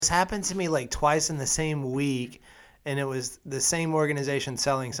This happened to me like twice in the same week, and it was the same organization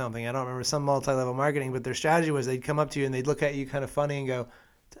selling something. I don't remember, some multi-level marketing, but their strategy was they'd come up to you and they'd look at you kind of funny and go,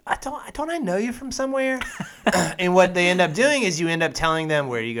 don't I know you from somewhere? And what they end up doing is you end up telling them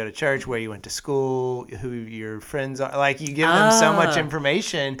where you go to church, where you went to school, who your friends are. Like, you give them so much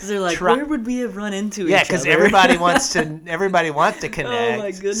information. Because they're like, where would we have run into each other? Yeah, because everybody wants to connect. Oh,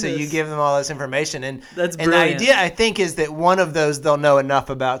 my goodness. So you give them all this information. And that's brilliant. And the idea, I think, is that one of those they'll know enough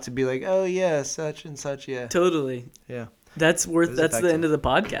about to be like, oh, yeah, such and such, yeah. Totally. Yeah. That's effective. The end of the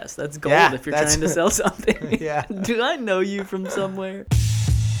podcast. That's gold if you're trying to sell something. Yeah. Do I know you from somewhere?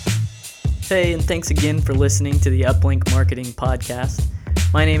 Hey, and thanks again for listening to the Uplink Marketing Podcast.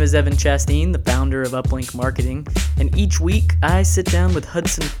 My name is Evan Chastain, the founder of Uplink Marketing, and each week I sit down with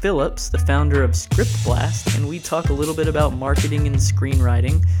Hudson Phillips, the founder of Script Blast, and we talk a little bit about marketing and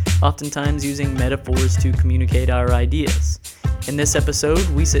screenwriting, oftentimes using metaphors to communicate our ideas. In this episode,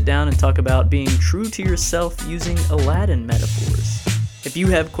 we sit down and talk about being true to yourself using Aladdin metaphors. If you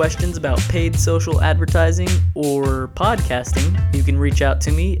have questions about paid social advertising or podcasting, you can reach out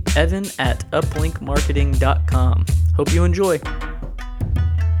to me, evan@uplinkmarketing.com. Hope you enjoy.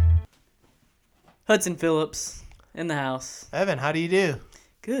 Hudson Phillips in the house. Evan, how do you do?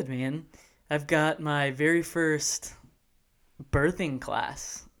 Good, man. I've got my very first birthing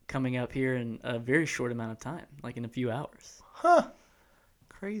class coming up here in a very short amount of time, like in a few hours. Huh.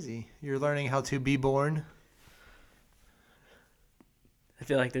 Crazy. You're learning how to be born? I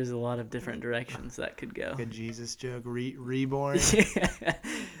feel like there's a lot of different directions that could go. Like a Jesus joke, reborn.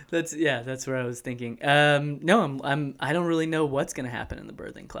 That's where I was thinking. No, I don't really know what's gonna happen in the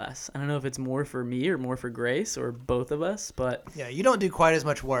birthing class. I don't know if it's more for me or more for Grace or both of us, but yeah, you don't do quite as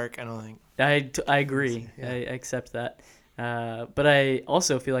much work, I don't think. I agree. Yeah. I accept that. But I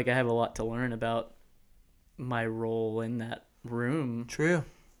also feel like I have a lot to learn about my role in that room. True.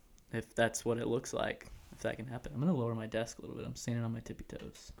 If that's what it looks like. If that can happen. I'm going to lower my desk a little bit. I'm standing on my tippy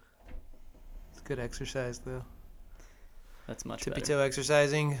toes. It's good exercise, though. That's much tippy better. toe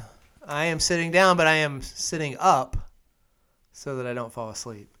exercising. I am sitting down, but I am sitting up so that I don't fall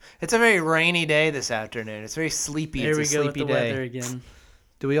asleep. It's a very rainy day this afternoon. It's very sleepy. There it's we a go with sleepy the day. weather again.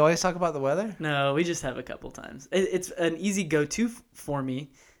 Do we always talk about the weather? No, we just have a couple times. It's an easy go-to for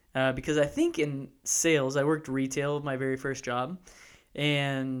me because I think in sales, I worked retail my very first job,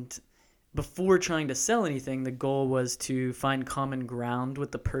 and before trying to sell anything, the goal was to find common ground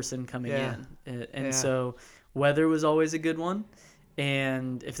with the person coming in. And so weather was always a good one.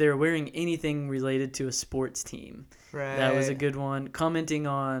 And if they were wearing anything related to a sports team, that was a good one. Commenting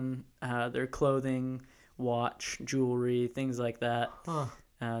on their clothing, watch, jewelry, things like that.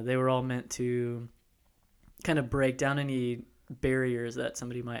 They were all meant to kind of break down any barriers that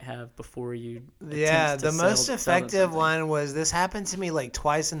somebody might have before you the most effective one was, this happened to me like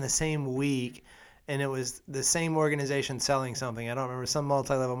twice in the same week, and it was the same organization selling something. I don't remember, some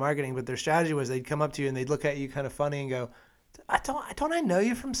multi-level marketing, but their strategy was they'd come up to you and they'd look at you kind of funny and go, don't I know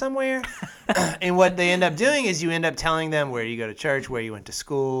you from somewhere? And what they end up doing is you end up telling them where you go to church, where you went to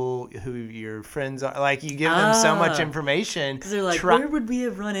school, who your friends are. Like, you give them so much information. Because they're like, where would we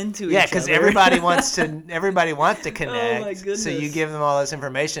have run into each other? Yeah, because everybody wants to connect. Oh, my goodness. So you give them all this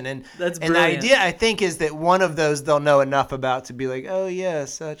information. And that's brilliant. And the idea, I think, is that one of those they'll know enough about to be like, oh, yeah,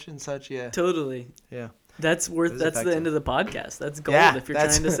 such and such, yeah. Totally. Yeah. That's effective. The end of the podcast. That's gold if you're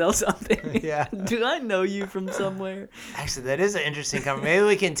trying to sell something. Yeah. Do I know you from somewhere? Actually, that is an interesting comment. Maybe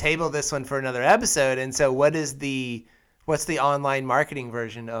we can table this one for another episode. And so what's the online marketing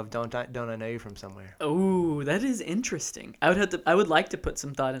version of Don't I Know You from Somewhere? Oh, that is interesting. I would like to put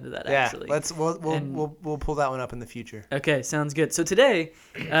some thought into that, actually. We'll pull that one up in the future. Okay, sounds good. So today,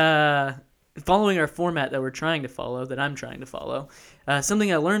 following our format that we're trying to follow, that I'm trying to follow,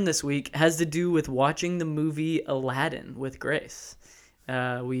 something I learned this week has to do with watching the movie Aladdin with Grace.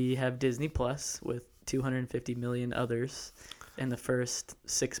 We have Disney Plus with 250 million others in the first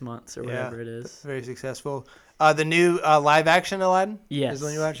 6 months or whatever it is. Very successful. The new live action Aladdin? Yes. Is the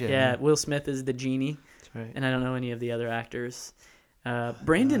one you watch? Yeah, Will Smith is the genie. That's right. And I don't know any of the other actors.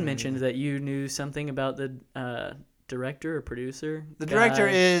 Brandon mentioned that you knew something about the director or producer. The director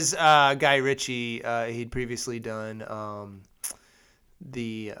is Guy Ritchie. He'd previously done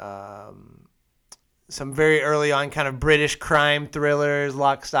some very early on kind of British crime thrillers,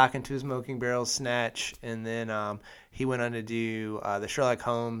 Lock, Stock, and Two Smoking Barrels, Snatch, and then he went on to do the Sherlock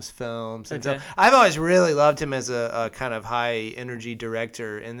Holmes films. And so I've always really loved him as a kind of high energy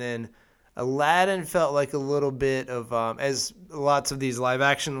director. And then Aladdin felt like a little bit of, as lots of these live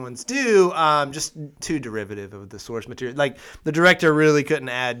action ones do, just too derivative of the source material. Like, the director really couldn't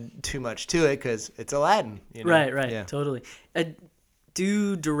add too much to it because it's Aladdin. You know? Right, yeah. Totally.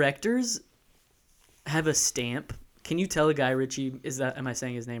 Do directors have a stamp? Can you tell a Guy Ritchie? Am I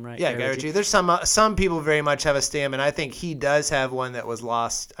saying his name right? Yeah, Guy Ritchie. There's some people very much have a stamp, and I think he does have one that was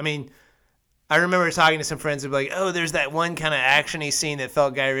lost. I mean, I remember talking to some friends who were like, "Oh, there's that one kind of actiony scene that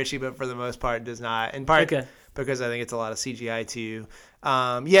felt Guy Ritchie, but for the most part does not." In part because I think it's a lot of CGI too.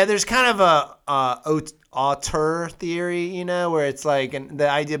 Yeah, there's kind of a auteur theory, you know, where it's like, and the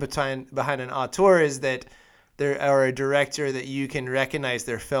idea behind an auteur is that there are a director that you can recognize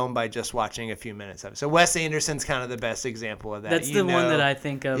their film by just watching a few minutes of it. So Wes Anderson's kind of the best example of that. That's the one that I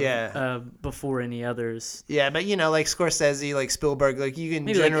think of before any others. Yeah, but like Scorsese, like Spielberg, like you can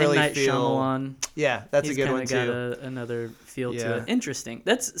maybe generally like M. Night feel. Shyamalan. Yeah, that's a good one too. Got another feel to it. Interesting.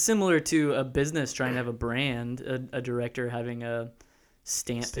 That's similar to a business trying to have a brand, a director having a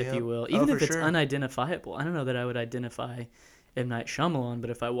stamp, if you will, even if it's unidentifiable. I don't know that I would identify M. Night Shyamalan, but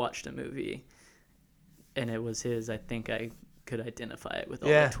if I watched a movie and it was his, I think I could identify it with all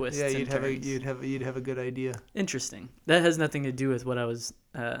the twists. Yeah, you'd have a good idea. Interesting. That has nothing to do with what I was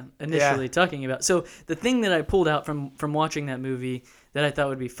initially talking about. So the thing that I pulled out from watching that movie that I thought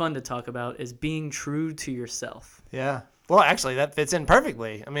would be fun to talk about is being true to yourself. Yeah. Well, actually, that fits in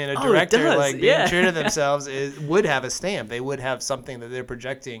perfectly. I mean, a director being true to themselves would have a stamp. They would have something that they're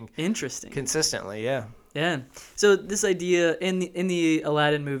projecting. Interesting. Consistently, yeah. Yeah. So this idea in the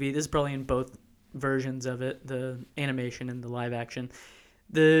Aladdin movie, this is probably in both versions of it, the animation and the live action.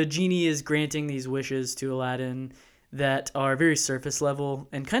 The genie is granting these wishes to Aladdin that are very surface level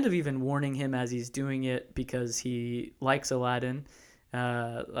and kind of even warning him as he's doing it because he likes Aladdin.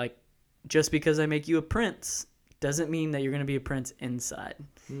 Like, just because I make you a prince doesn't mean that you're going to be a prince inside.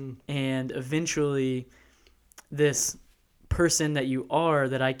 And eventually this person that you are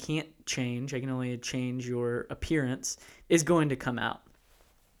that I can't change, I can only change your appearance, is going to come out.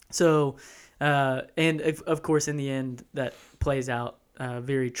 So and of course, in the end, that plays out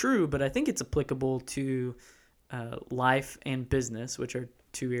very true. But I think it's applicable to life and business, which are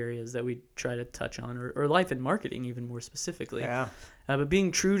two areas that we try to touch on, or life and marketing even more specifically. Yeah. But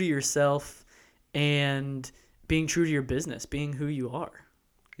being true to yourself and being true to your business, being who you are.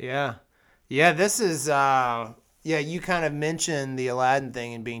 Yeah. Yeah, this is, you kind of mentioned the Aladdin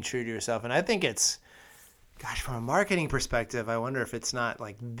thing and being true to yourself. And I think it's, gosh, from a marketing perspective, I wonder if it's not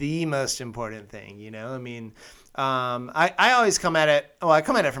like the most important thing, you know? I mean, I always come at it, I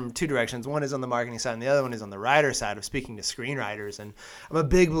come at it from two directions. One is on the marketing side and the other one is on the writer side of speaking to screenwriters. And I'm a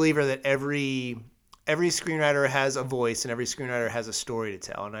big believer that every screenwriter has a voice and every screenwriter has a story to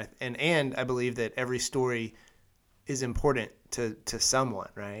tell. And I believe that every story is important to someone,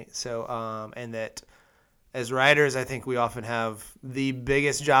 right? So, and that as writers, I think we often have the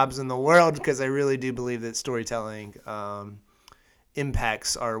biggest jobs in the world because I really do believe that storytelling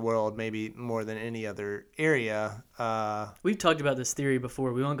impacts our world maybe more than any other area. We've talked about this theory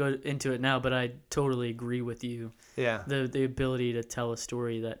before. We won't go into it now, but I totally agree with you. Yeah. The ability to tell a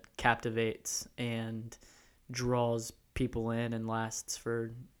story that captivates and draws people in and lasts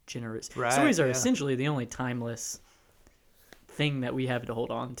for generations. Right, Stories are essentially the only timeless thing that we have to hold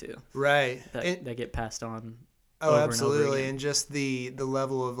on to. Right. That get passed on. Oh, absolutely. And just the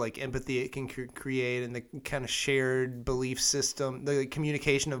level of like empathy it can create and the kind of shared belief system, the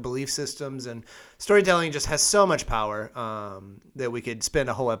communication of belief systems, and storytelling just has so much power that we could spend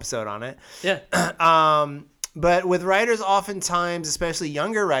a whole episode on it. Yeah. But with writers, oftentimes, especially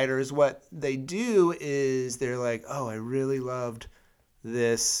younger writers, what they do is they're like, oh, I really loved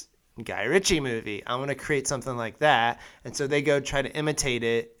this Guy Ritchie movie. I'm going to create something like that. And so they go try to imitate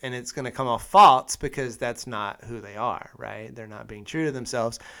it, and it's going to come off false because that's not who they are, right? They're not being true to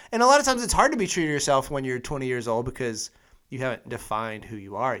themselves. And a lot of times it's hard to be true to yourself when you're 20 years old because you haven't defined who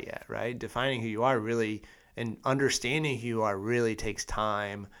you are yet, right? Defining who you are really and understanding who you are really takes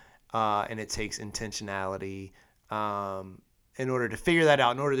time, and it takes intentionality. In order to figure that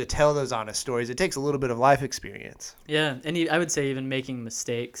out, in order to tell those honest stories, it takes a little bit of life experience. Yeah, and I would say even making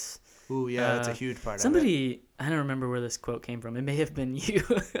mistakes. Ooh, yeah, that's a huge part of it. I don't remember where this quote came from. It may have been you.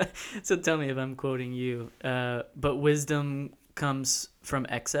 So tell me if I'm quoting you. But wisdom comes from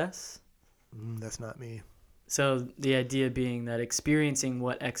excess. That's not me. So the idea being that experiencing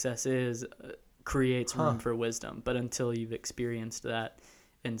what excess is creates room for wisdom. But until you've experienced that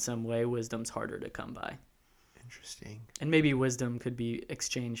in some way, wisdom's harder to come by. Interesting. And maybe wisdom could be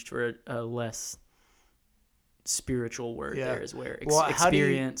exchanged for a less spiritual word there is where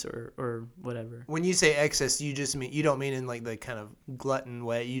experience or whatever. When you say excess, you don't mean in like the kind of glutton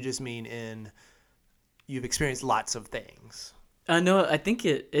way. You just mean in you've experienced lots of things. No, I think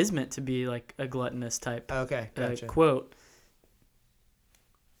it is meant to be like a gluttonous type gotcha. Quote.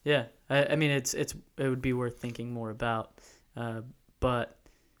 Yeah, I mean it would be worth thinking more about. but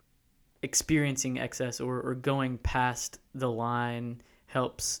experiencing excess or going past the line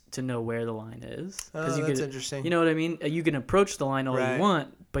helps to know where the line is. Oh, that's interesting. You know what I mean? You can approach the line all Right. you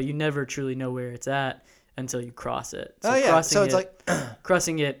want, but you never truly know where it's at until you cross it. So Oh, yeah. So it's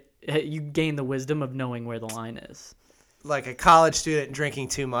crossing it, you gain the wisdom of knowing where the line is. like a college student drinking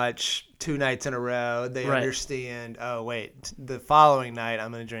too much 2 nights in a row. They Right. understand, oh, wait, the following night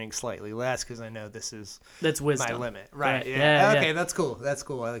I'm going to drink slightly less because I know this is That's wisdom. my limit. Right. Right. Yeah. Yeah, Okay, yeah. that's cool. That's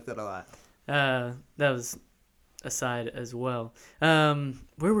cool. I like that a lot. That was aside as well. Where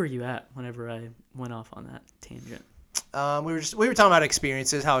were you at whenever I went off on that tangent? We were talking about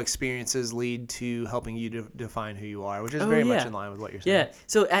experiences, how experiences lead to helping you to define who you are, which is very much in line with what you're saying. Yeah.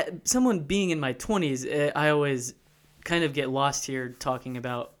 So someone being in my 20s, I always kind of get lost here talking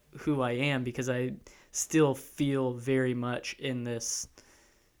about who I am because I still feel very much in this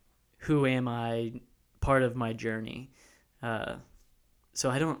who am I part of my journey.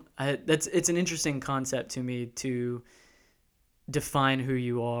 So it's an interesting concept to me to define who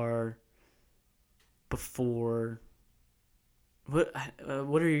you are before. What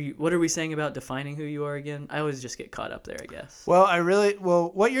are we saying about defining who you are again? I always just get caught up there, I guess.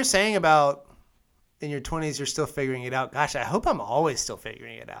 Well, what you're saying about in your 20s, you're still figuring it out. Gosh, I hope I'm always still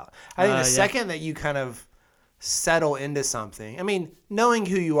figuring it out. I think the second that you kind of settle into something, I mean, knowing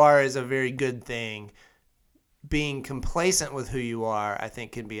who you are is a very good thing. Being complacent with who you are, I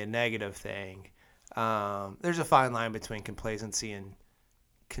think, can be a negative thing. There's a fine line between complacency and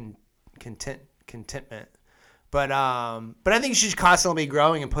contentment. But I think you should constantly be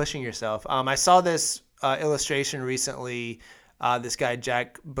growing and pushing yourself. I saw this illustration recently. This guy,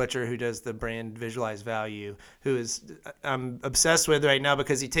 Jack Butcher, who does the brand Visualize Value, I'm obsessed with right now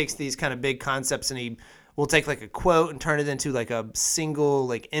because he takes these kind of big concepts and he will take like a quote and turn it into like a single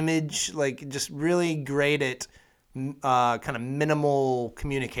like image, like just really great at kind of minimal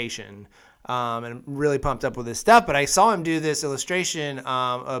communication. And I'm really pumped up with this stuff. But I saw him do this illustration.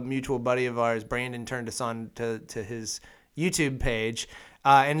 A mutual buddy of ours, Brandon, turned us on to his YouTube page.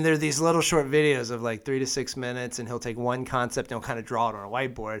 And there are these little short videos of like 3 to 6 minutes, and he'll take one concept and he'll kind of draw it on a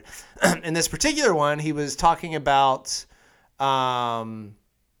whiteboard. In this particular one, he was talking about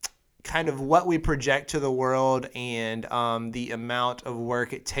kind of what we project to the world and the amount of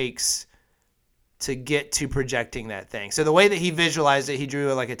work it takes to get to projecting that thing. So the way that he visualized it, he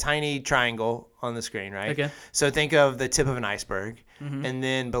drew like a tiny triangle on the screen, right? Okay. So think of the tip of an iceberg. Mm-hmm. And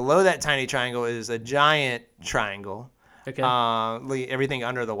then below that tiny triangle is a giant triangle. Okay. Everything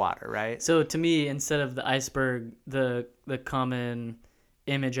under the water, right? So to me, instead of the iceberg, the common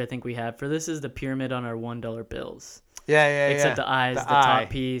image I think we have for this is the pyramid on our $1 bills. Yeah. Except the eyes, the top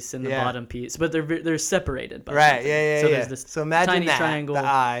piece, and the bottom piece, but they're separated by right. something. Yeah. So there's this imagine tiny that, triangle. the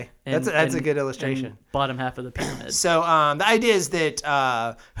eye. That's a good illustration. And bottom half of the pyramid. So the idea is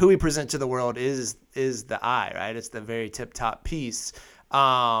that who we present to the world is the eye, right? It's the very tip top piece.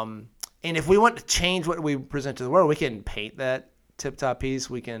 And if we want to change what we present to the world, we can paint that tip-top piece.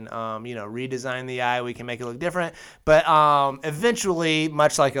 We can, redesign the eye. We can make it look different. But eventually,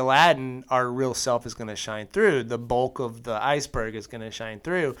 much like Aladdin, our real self is going to shine through. The bulk of the iceberg is going to shine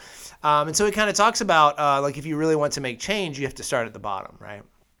through. And so he kind of talks about, like, if you really want to make change, you have to start at the bottom, right?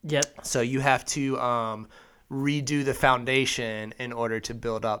 Yep. So you have to redo the foundation in order to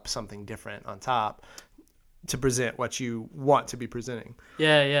build up something different on top to present what you want to be presenting.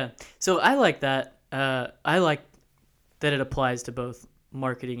 Yeah. So I like that. I like that it applies to both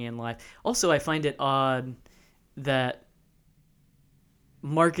marketing and life. Also, I find it odd that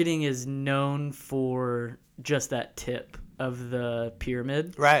marketing is known for just that tip of the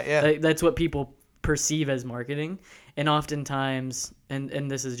pyramid. Right, yeah. That's what people perceive as marketing. And oftentimes, and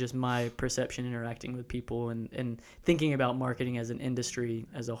this is just my perception interacting with people and thinking about marketing as an industry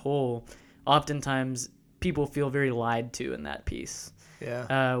as a whole, oftentimes people feel very lied to in that piece.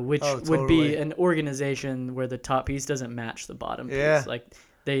 Yeah. Which would be an organization where the top piece doesn't match the bottom piece. Yeah. Like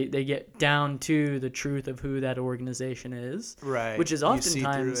they get down to the truth of who that organization is. Right. Which is You see through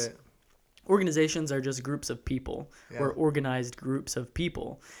oftentimes it. organizations are just groups of people or organized groups of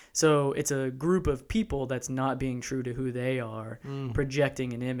people. So it's a group of people that's not being true to who they are,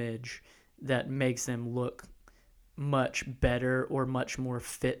 projecting an image that makes them look much better or much more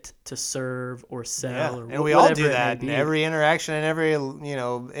fit to serve or sell or and we all do whatever it that may in be. every interaction and every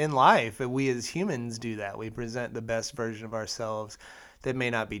in life. We as humans do that. We present the best version of ourselves that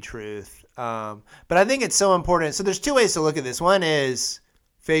may not be truth. But I think it's so important. So there's two ways to look at this. One is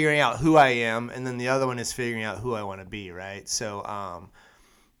figuring out who I am, and then the other one is figuring out who I want to be, right? So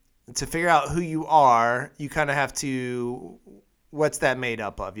to figure out who you are, you kind of have to, what's that made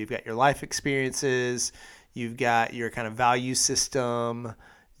up of? You've got your life experiences, you've got your kind of value system,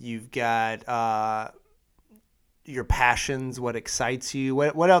 you've got your passions, what excites you.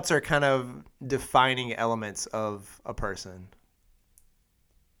 What else are kind of defining elements of a person?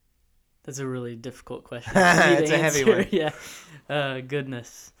 That's a really difficult question for me It's to a heavy answer. one. Yeah.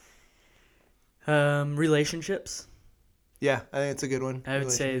 Goodness. Relationships. Yeah, I think it's a good one. I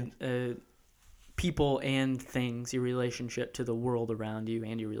would say Relationships. people and things, your relationship to the world around you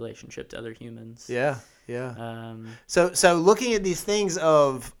and your relationship to other humans. Yeah, yeah. Um, So looking at these things,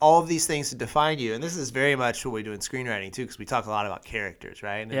 of all of these things to define you, and this is very much what we do in screenwriting too, because we talk a lot about characters,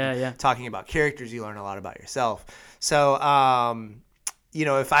 right? And Yeah. talking about characters, you learn a lot about yourself. So,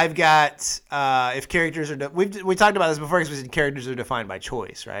 if I've got, if characters are, we talked about this before because we said characters are defined by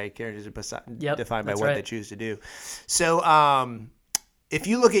choice, right? Characters are defined by that's what right. they choose to do. So, if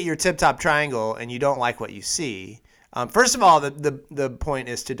you look at your tip-top triangle and you don't like what you see, first of all, the point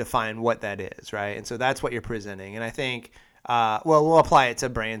is to define what that is, right? And so that's what you're presenting. And I think, we'll apply it to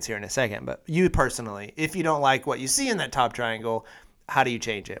brands here in a second. But you personally, if you don't like what you see in that top triangle, how do you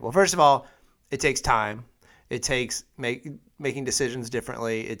change it? Well, first of all, it takes time. It takes making decisions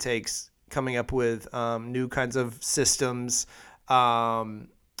differently. It takes coming up with new kinds of systems,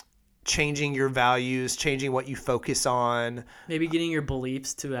 changing your values, changing what you focus on. Maybe getting your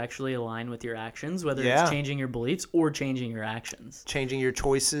beliefs to actually align with your actions, whether Yeah. it's changing your beliefs or changing your actions. Changing your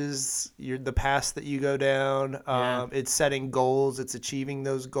choices, the paths that you go down. Yeah. It's setting goals. It's achieving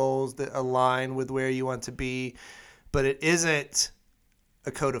those goals that align with where you want to be. But it isn't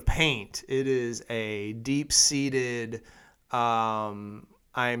a coat of paint. It is a deep-seated,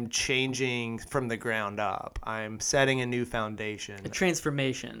 I'm changing from the ground up. I'm setting a new foundation. A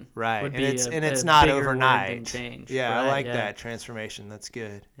transformation. Right. Would And be it's a not bigger word than overnight. change. Yeah, I Right, like yeah. that. Transformation. That's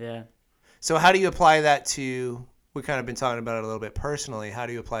good. Yeah. So how do you apply that to, we've kind of been talking about it a little bit personally, how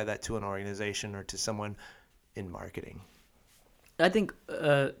do you apply that to an organization or to someone in marketing? I think,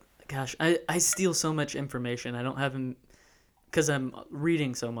 I steal so much information. I don't have them because I'm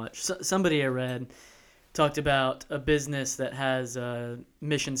reading so much. Somebody I read talked about a business that has a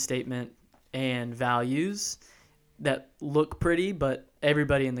mission statement and values that look pretty, but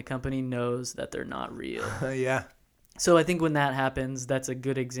everybody in the company knows that they're not real. Yeah. So I think when that happens, that's a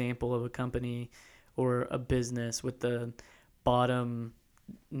good example of a company or a business with the bottom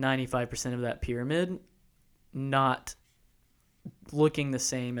 95% of that pyramid not looking the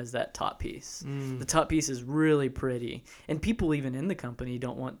same as that top piece. The top piece is really pretty, and people even in the company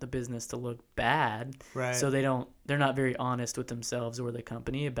don't want the business to look bad. Right. So they're not very honest with themselves or the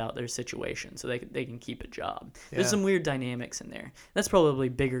company about their situation, so they can keep a job. There's Yeah. some weird dynamics in there. That's probably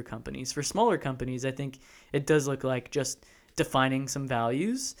bigger companies. For smaller companies, I think it does look like just defining some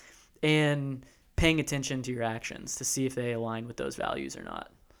values and paying attention to your actions to see if they align with those values or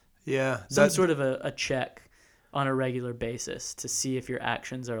not. Yeah. Some sort of a check on a regular basis to see if your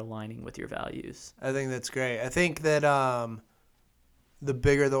actions are aligning with your values. I think that's great. I think that the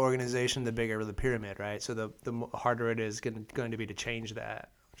bigger the organization, the bigger the pyramid, right? So the harder it is going to be to change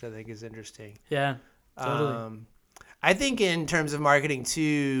that, which I think is interesting. Yeah, totally. I think in terms of marketing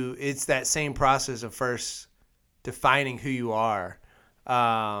too, it's that same process of first defining who you are.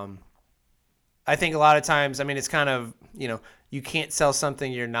 I think a lot of times, it's kind of, you can't sell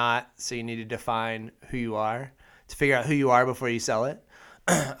something you're not, so you need to define who you are to figure out who you are before you sell it.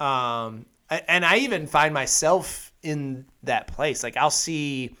 And I even find myself in that place. Like I'll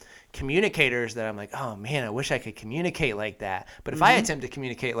see communicators that I'm like, oh man, I wish I could communicate like that. But if I attempt to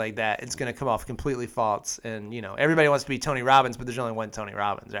communicate like that, it's going to come off completely false. And, everybody wants to be Tony Robbins, but there's only one Tony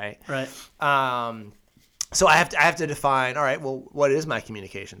Robbins, right? Right. So I have to define, all right, well, what is my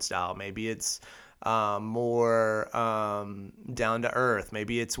communication style? Maybe it's more down to earth.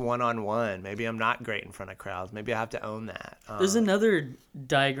 Maybe it's one-on-one. Maybe I'm not great in front of crowds. Maybe I have to own that. There's another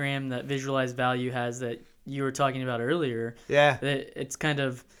diagram that Visualize Value has that you were talking about earlier. Yeah. It's kind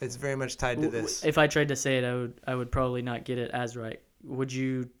of, It's very much tied to this. if I tried to say it, I would probably not get it as right. Would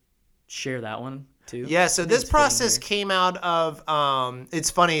you share that one too? Yeah, so I think this it's fitting process here. came out of, it's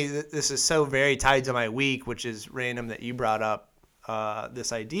funny, this is so very tied to my week, which is random that you brought up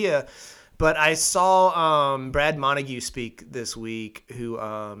this idea. But I saw Brad Montague speak this week, who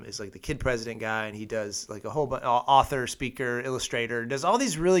is like the Kid President guy, and he does like a whole bunch, author, speaker, illustrator, does all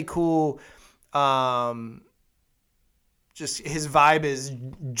these really cool, just his vibe is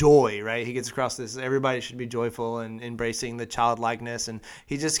joy, right? He gets across this, everybody should be joyful and embracing the childlikeness. And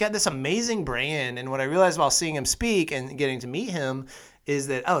he just got this amazing brand. And what I realized while seeing him speak and getting to meet him is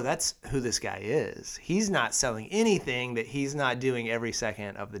that, oh, that's who this guy is. He's not selling anything that he's not doing every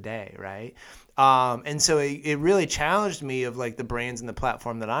second of the day, right? And so it really challenged me of like the brands and the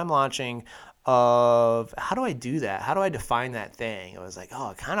platform that I'm launching. of how do I do that? How do I define that thing? I was like, oh,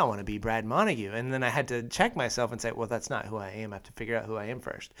 I kind of want to be Brad Montague. And then I had to check myself and say, well, that's not who I am. I have to figure out who I am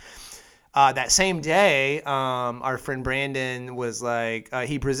first. That same day, our friend Brandon was like,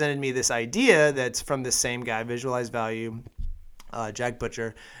 he presented me this idea that's from the same guy, Visualize Value, Jack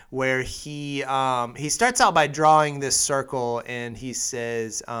Butcher, where he starts out by drawing this circle and he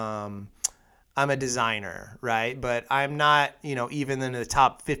says, I'm a designer, right? But I'm not, even in the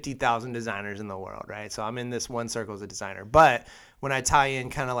top 50,000 designers in the world, right? So I'm in this one circle as a designer. But when I tie in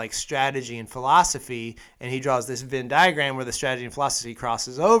kind of like strategy and philosophy, and he draws this Venn diagram where the strategy and philosophy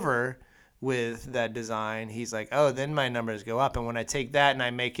crosses over with that design, he's like, oh, then my numbers go up. And when I take that and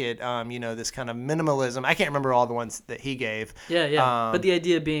I make it, this kind of minimalism, I can't remember all the ones that he gave. Yeah. But the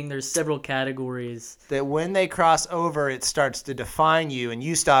idea being there's several categories. That when they cross over, it starts to define you and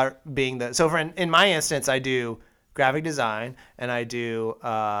you start being so in my instance, I do graphic design and I do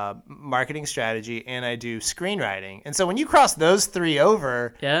marketing strategy and I do screenwriting. And so when you cross those three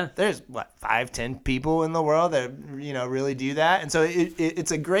over, there's 5-10 people in the world that really do that. And so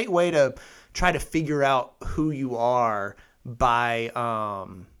it's a great way to try to figure out who you are by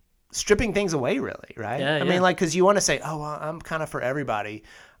stripping things away, really, right? I mean, because you want to say, oh, well, I'm kind of for everybody.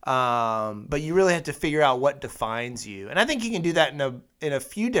 But you really have to figure out what defines you. And I think you can do that in a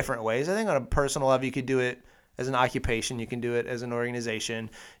few different ways. I think on a personal level, you could do it as an occupation. You can do it as an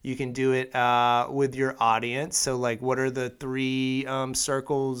organization. You can do it with your audience. So, like, what are the three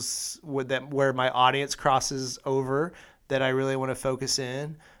circles where my audience crosses over that I really want to focus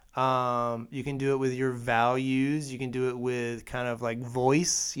in? You can do it with your values. You can do it with kind of like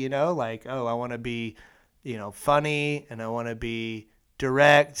voice, like, oh, I want to be, funny, and I want to be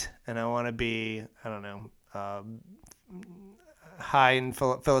direct, and I want to be, I don't know, high and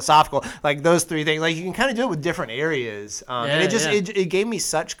philosophical, like those three things. Like, you can kind of do it with different areas. And it gave me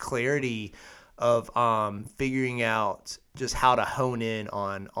such clarity of figuring out just how to hone in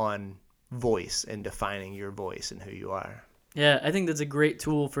on voice and defining your voice and who you are. Yeah, I think that's a great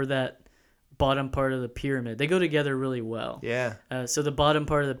tool for that bottom part of the pyramid. They go together really well. Yeah. So the bottom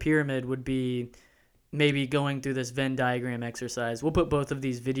part of the pyramid would be maybe going through this Venn diagram exercise. We'll put both of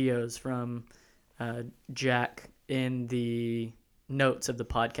these videos from Jack in the notes of the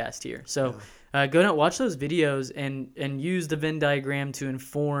podcast here. So go down, watch those videos, and use the Venn diagram to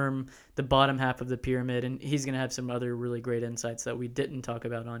inform the bottom half of the pyramid. And he's going to have some other really great insights that we didn't talk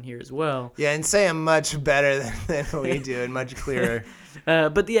about on here as well. Yeah, and say them much better than we do and much clearer.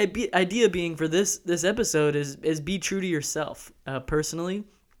 But the idea being for this episode is be true to yourself personally.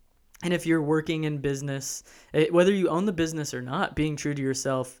 And if you're working in business, whether you own the business or not, being true to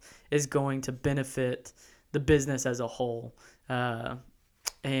yourself is going to benefit the business as a whole.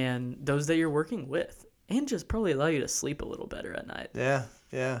 And those that you're working with, and just probably allow you to sleep a little better at night.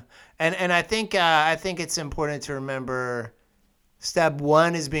 Yeah. And I think it's important to remember step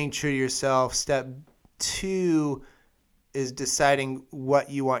 1 is being true to yourself. Step 2 is deciding what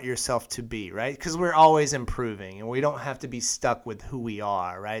you want yourself to be, right? Because we're always improving and we don't have to be stuck with who we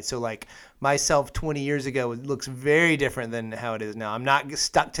are, right? So like myself 20 years ago looks very different than how it is now. I'm not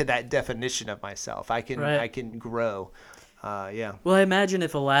stuck to that definition of myself. I can grow. Yeah. Well, I imagine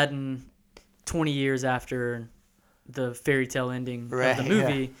if Aladdin, 20 years after the fairy tale ending of the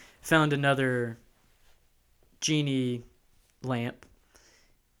movie, found another genie lamp,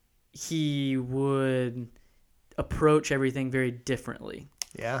 he would approach everything very differently.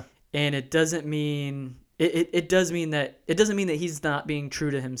 Yeah. And it doesn't mean it doesn't mean that he's not being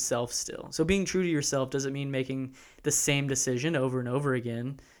true to himself still. So being true to yourself doesn't mean making the same decision over and over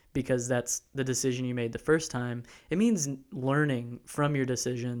again, because that's the decision you made the first time. It means learning from your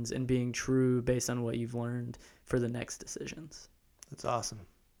decisions and being true based on what you've learned for the next decisions. That's awesome.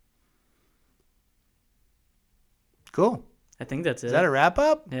 Cool. I think that's it. Is that a wrap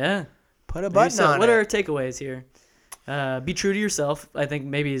up? Yeah. Put a button on it. What are our takeaways here? Be true to yourself, I think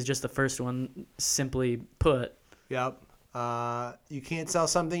maybe is just the first one, simply put. Yep. You can't sell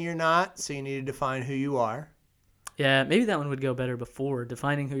something you're not, so you need to define who you are. Yeah, maybe that one would go better before,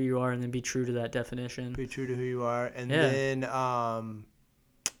 defining who you are and then be true to that definition. Be true to who you are. And then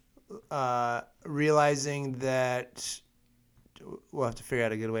realizing that, we'll have to figure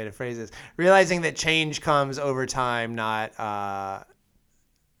out a good way to phrase this, realizing that change comes over time, not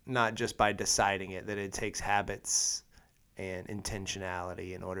just by deciding it, that it takes habits and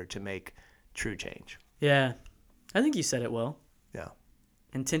intentionality in order to make true change. Yeah, I think you said it well. Yeah.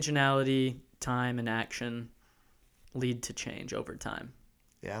 Intentionality, time, and action lead to change over time.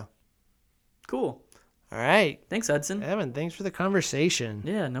 Yeah. Cool. All right. Thanks, Hudson. Evan, thanks for the conversation.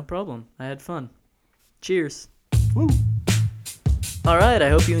 Yeah, no problem. I had fun. Cheers. Woo. All right, I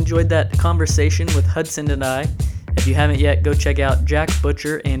hope you enjoyed that conversation with Hudson and I. If you haven't yet, go check out Jack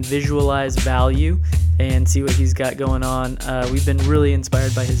Butcher and Visualize Value and see what he's got going on. We've been really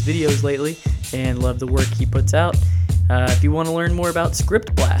inspired by his videos lately and love the work he puts out. If you want to learn more about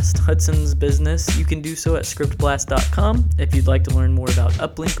ScriptBlast, Hudson's business, you can do so at scriptblast.com. If you'd like to learn more about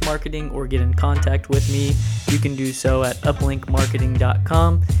uplink marketing or get in contact with me, you can do so at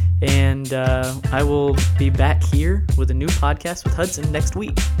uplinkmarketing.com. And I will be back here with a new podcast with Hudson next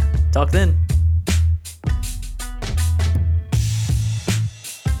week. Talk then.